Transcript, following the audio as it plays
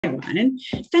Everyone,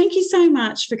 thank you so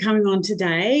much for coming on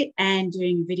today and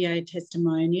doing a video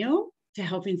testimonial to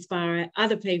help inspire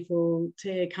other people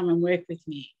to come and work with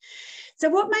me. So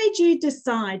what made you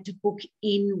decide to book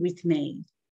in with me?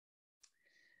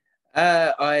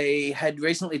 I had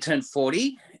recently turned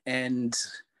 40 and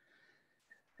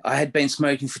I had been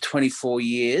smoking for 24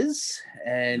 years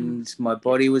and my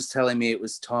body was telling me it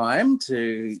was time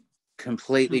to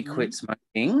completely quit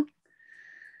smoking.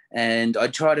 And I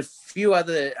tried a few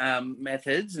other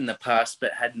methods in the past,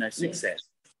 but had no success.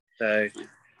 So,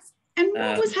 and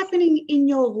what was happening in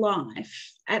your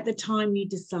life at the time you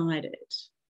decided?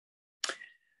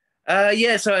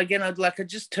 So again, I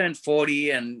just turned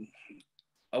 40 and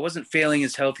I wasn't feeling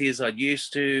as healthy as I'd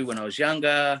used to when I was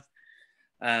younger.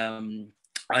 I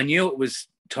knew it was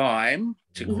time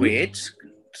to quit.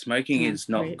 Smoking is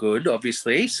not good,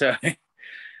 obviously. So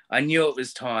I knew it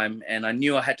was time, and I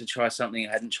knew I had to try something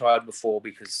I hadn't tried before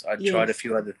because I'd tried a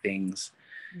few other things.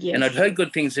 And I'd heard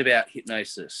good things about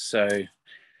hypnosis. So,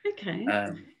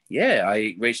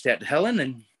 I reached out to Helen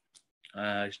and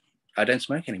I don't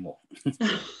smoke anymore.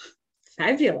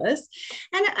 Fabulous.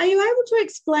 And are you able to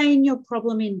explain your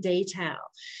problem in detail?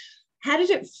 How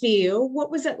did it feel?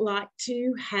 What was it like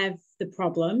to have the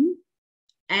problem?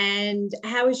 And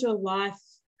how is your life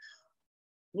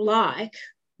like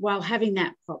while having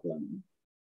that problem?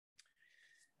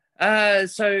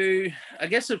 So I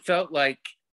guess it felt like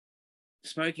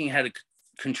smoking had a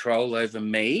control over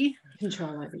me.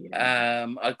 Control over you.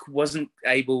 I wasn't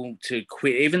able to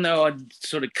quit. Even though I'd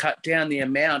sort of cut down the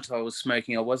amount I was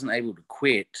smoking, I wasn't able to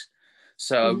quit.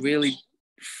 So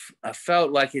I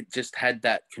felt like it just had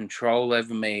that control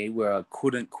over me where I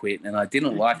couldn't quit, and I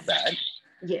didn't like that.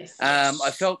 Yes. I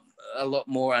felt a lot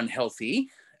more unhealthy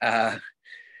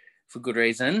for good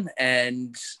reason.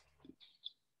 And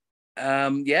I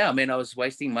was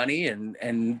wasting money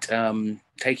and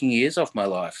taking years off my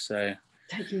life. So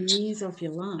taking years off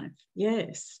your life,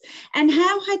 yes. And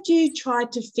how had you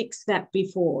tried to fix that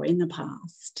before in the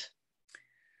past?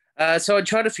 So I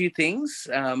tried a few things.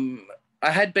 I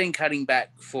had been cutting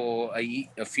back for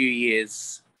a few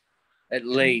years at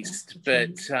least,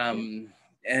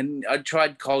 and I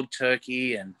tried cold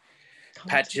turkey and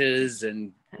patches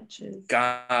and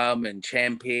gum and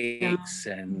Champix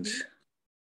and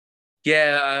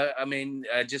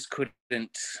I just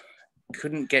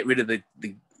couldn't get rid of the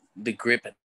grip.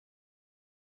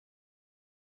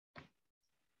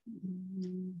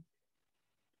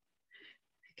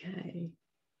 Okay.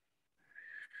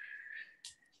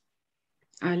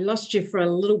 I lost you for a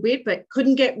little bit, but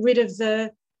couldn't get rid of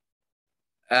the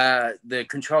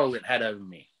control it had over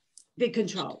me. The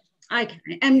control.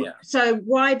 Okay. And so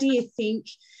why do you think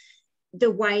the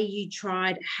way you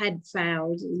tried had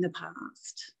failed in the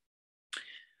past?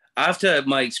 After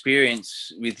my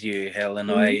experience with you, Helen,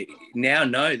 I now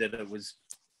know that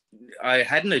I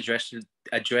hadn't addressed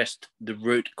the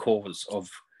root cause of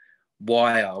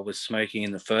why I was smoking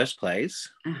in the first place.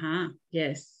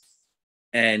 Yes.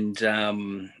 And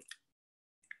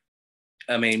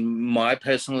my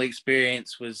personal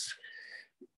experience was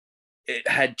it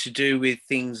had to do with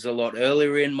things a lot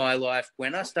earlier in my life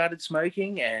when I started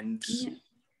smoking, and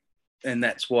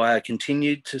that's why I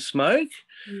continued to smoke.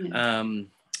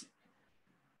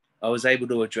 I was able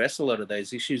to address a lot of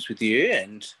those issues with you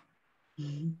and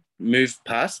move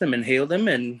past them and heal them,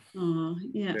 and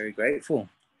very grateful.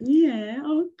 Yeah,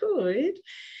 oh, good.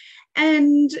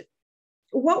 And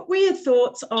what were your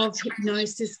thoughts of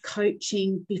hypnosis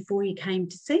coaching before you came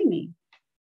to see me?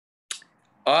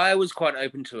 I was quite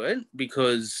open to it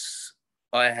because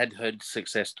I had heard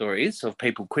success stories of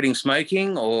people quitting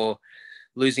smoking or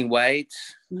losing weight,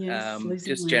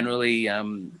 generally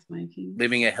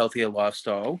living a healthier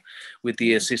lifestyle with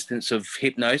the assistance of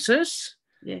hypnosis.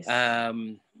 Yes.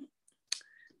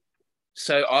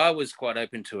 So I was quite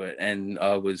open to it, and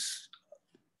I was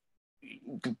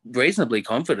reasonably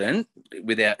confident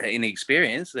without any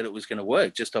experience that it was going to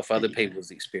work just off other people's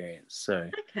experience. So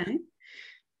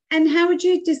And how would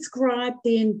you describe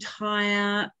the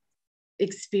entire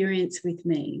experience with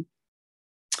me?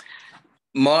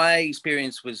 My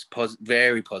experience was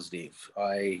very positive.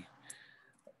 I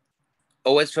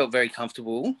always felt very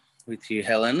comfortable with you,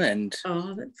 Helen, and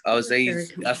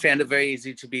I found it very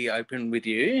easy to be open with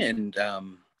you, and I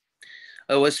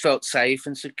always felt safe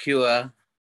and secure,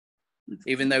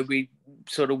 even though we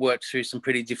sort of worked through some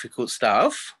pretty difficult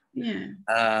stuff. It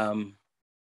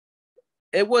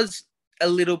was a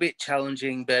little bit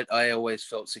challenging, but I always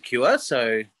felt secure.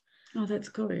 So that's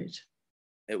good.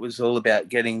 It was all about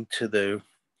getting to the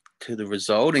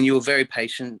result, and you were very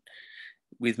patient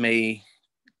with me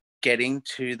getting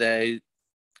to the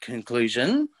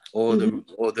conclusion. or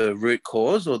the root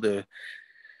cause or the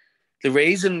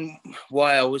reason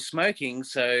why I was smoking.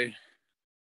 So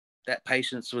that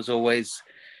patience was always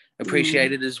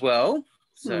appreciated as well.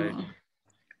 So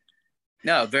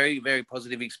no, very, very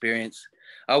positive experience.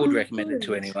 I would recommend it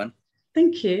to anyone.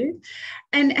 Thank you.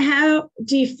 And how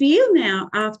do you feel now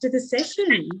after the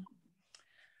session?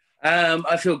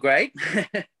 I feel great.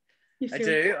 I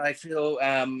do. I feel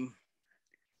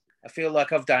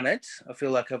like I've done it. I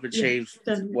feel like I've achieved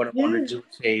what I wanted to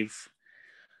achieve.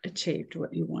 Achieved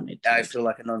what you wanted to. I feel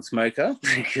like a non-smoker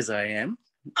because I am.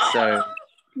 Oh, so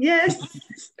yes.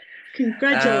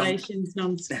 Congratulations,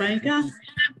 non-smoker.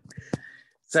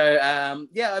 So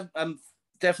I'm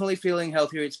definitely feeling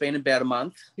healthier. It's been about a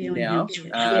month now.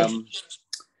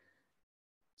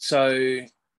 So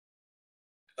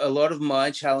a lot of my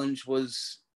challenge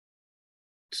was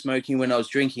smoking when I was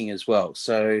drinking as well.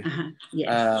 So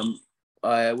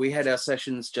we had our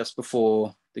sessions just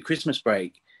before the Christmas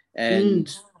break, and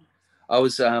I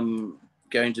was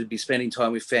going to be spending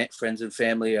time with friends and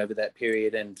family over that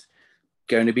period and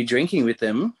going to be drinking with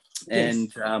them.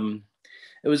 And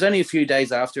it was only a few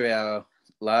days after our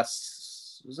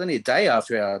last, it was only a day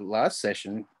after our last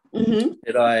session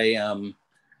that I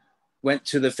went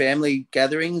to the family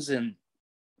gatherings and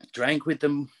drank with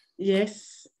them.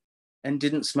 Yes. And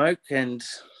didn't smoke and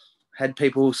had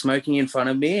people smoking in front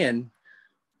of me, and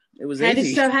it was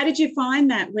easy. So how did you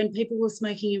find that when people were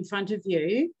smoking in front of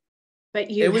you, but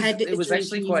you had it was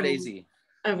actually quite easy.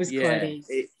 It was quite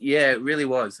easy. It really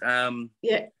was.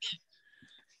 Good.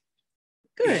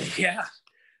 Yeah.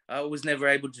 I was never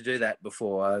able to do that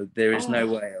before. There is no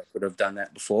way I could have done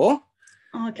that before.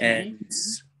 Okay. And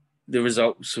the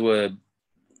results were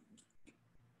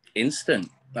instant,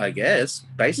 I guess,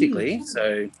 basically.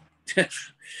 So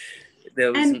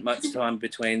there wasn't much time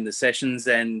between the sessions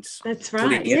and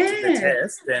putting it to the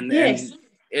test. And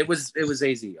it was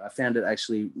easy. I found it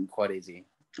actually quite easy.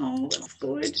 Oh, that's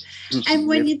good. And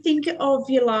when you think of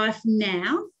your life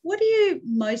now, what are you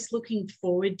most looking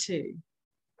forward to?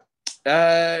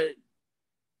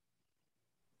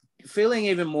 Feeling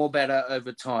even more better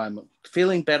over time.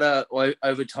 Feeling better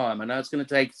over time. I know it's going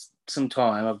to take some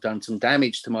time. I've done some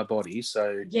damage to my body,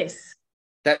 so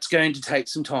that's going to take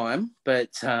some time. But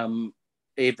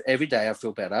every day I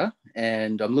feel better,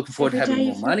 and I'm looking forward to having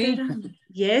more money.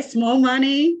 Yes, more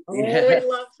money. Oh, I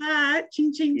love that.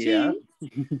 Ching, ching, ching.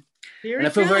 And I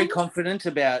feel very confident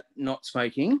about not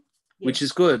smoking, which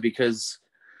is good because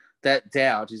that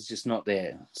doubt is just not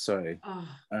there. So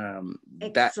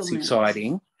that's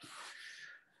exciting.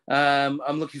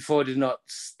 I'm looking forward to not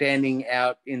standing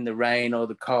out in the rain or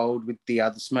the cold with the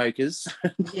other smokers.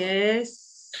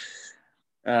 Yes.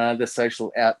 The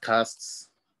social outcasts.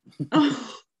 The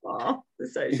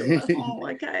social.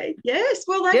 Okay. Yes.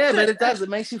 Well, that's but it does. It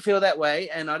makes you feel that way,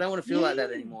 and I don't want to feel like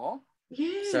that anymore.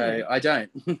 Yeah. So I don't.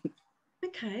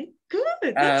 Okay.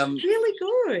 Good. That's really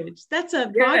good. That's a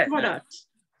byproduct.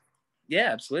 Yeah,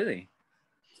 absolutely.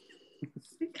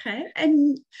 Okay.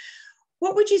 And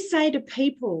what would you say to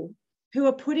people who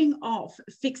are putting off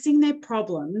fixing their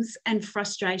problems and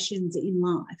frustrations in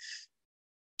life?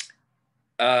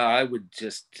 I would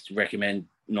just recommend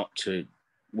not to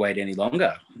wait any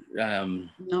longer.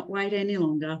 Not wait any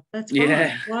longer. That's fine.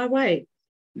 Yeah. Why wait?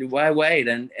 Why wait?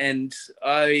 And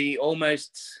I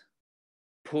almost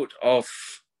put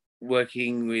off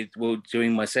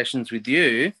doing my sessions with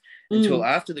you until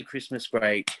after the Christmas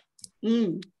break.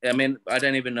 I mean, I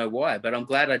don't even know why, but I'm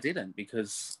glad I didn't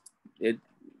because it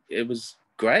was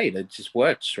great. It just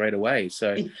worked straight away.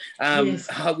 So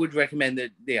I would recommend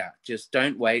that, just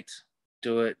don't wait.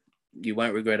 Do it. You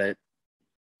won't regret it.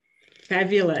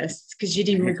 Fabulous. Because you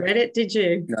didn't regret it, did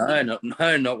you?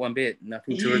 No, not one bit.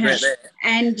 Nothing to regret there.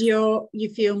 And you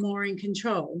feel more in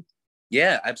control?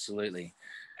 Yeah, absolutely.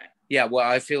 Yeah, well,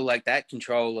 I feel like that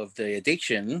control of the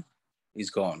addiction is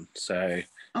gone. So,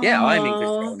 I'm in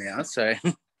control now. So,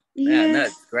 no,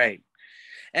 it's great.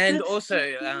 And that's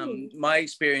also, my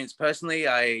experience personally,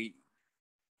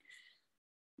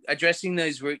 addressing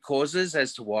those root causes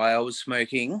as to why I was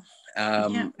smoking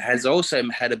has also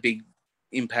had a big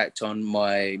impact on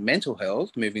my mental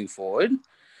health moving forward.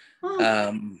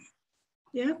 I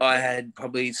had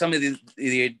probably some of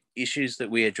the issues that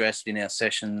we addressed in our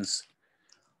sessions.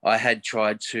 I had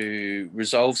tried to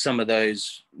resolve some of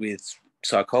those with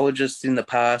psychologists in the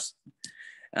past.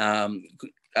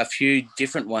 A few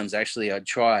different ones actually I'd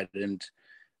tried and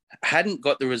hadn't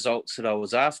got the results that I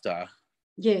was after.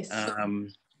 Yes.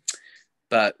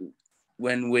 But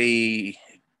when we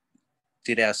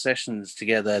did our sessions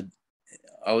together,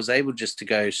 I was able just to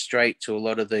go straight to a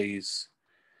lot of these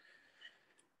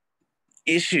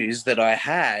issues that I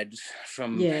had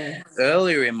from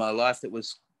earlier in my life that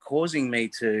was causing me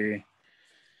to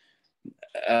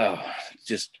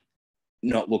just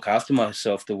not look after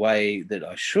myself the way that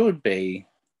I should be.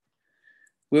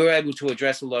 We were able to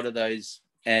address a lot of those,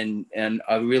 and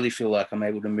I really feel like I'm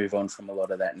able to move on from a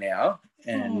lot of that now.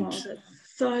 And that's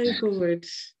so good.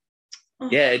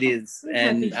 Yeah, it is. So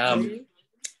and happy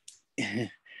for you.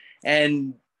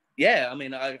 and yeah, I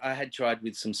mean, I had tried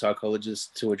with some psychologists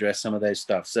to address some of those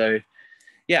stuff. So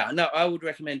yeah, no, I would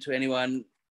recommend to anyone,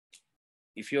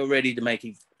 if you're ready to make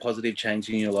a positive change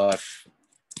in your life,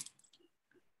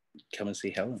 come and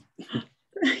see Helen.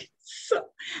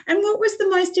 And what was the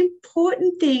most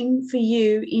important thing for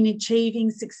you in achieving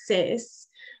success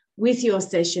with your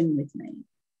session with me?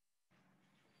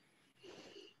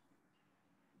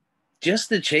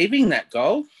 Just achieving that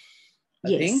goal, I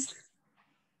think.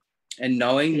 And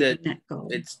knowing that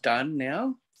it's done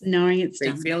now. Knowing it's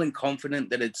done. Feeling confident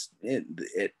that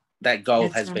that goal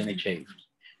has been achieved.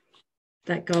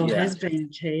 That goal has been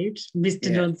achieved,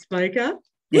 Mr. Non-Smoker.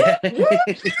 Yeah.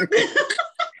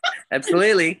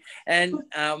 Absolutely. And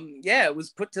it was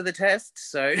put to the test.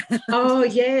 So oh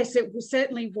yes, it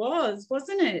certainly was,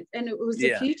 wasn't it? And it was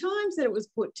a few times that it was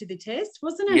put to the test,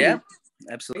 wasn't it? Yeah,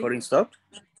 absolutely. Recording stopped.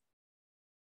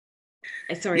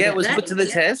 Sorry, it was put to the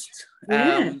test.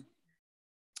 It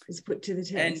was put to the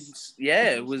test.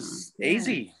 And it was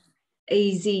easy.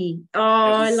 Easy. Oh,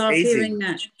 I love hearing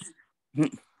that.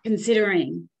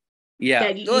 Considering.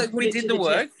 Yeah. Look, we did the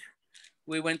work.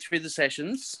 We went through the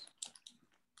sessions.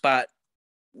 But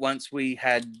once we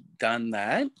had done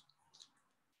that,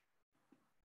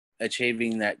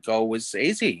 achieving that goal was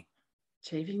easy.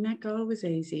 Achieving that goal was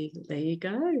easy. There you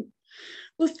go.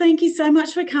 Well, thank you so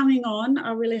much for coming on.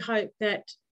 I really hope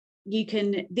that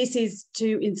this is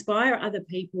to inspire other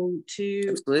people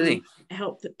to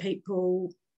help the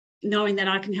people, knowing that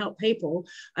I can help people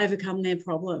overcome their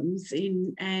problems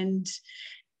and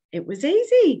it was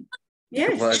easy.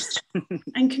 Yes. It was.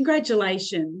 And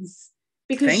congratulations.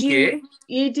 Because you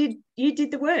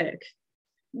did the work.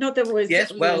 Not that it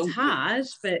was hard,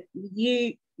 but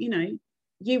you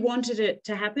wanted it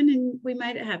to happen and we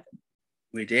made it happen.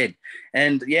 We did.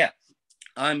 And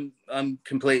I'm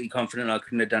completely confident I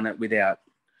couldn't have done it without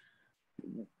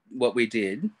what we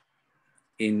did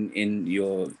in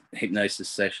your hypnosis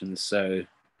sessions. So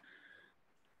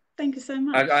thank you so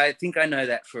much. I think I know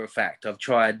that for a fact. I've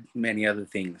tried many other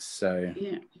things. So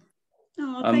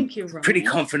thank you, Ryan. Pretty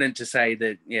confident to say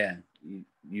that,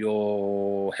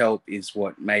 your help is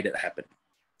what made it happen.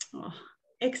 Oh,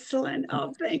 excellent.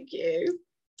 Oh, thank you.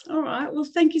 All right. Well,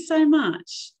 thank you so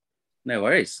much. No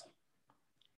worries.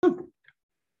 Hi.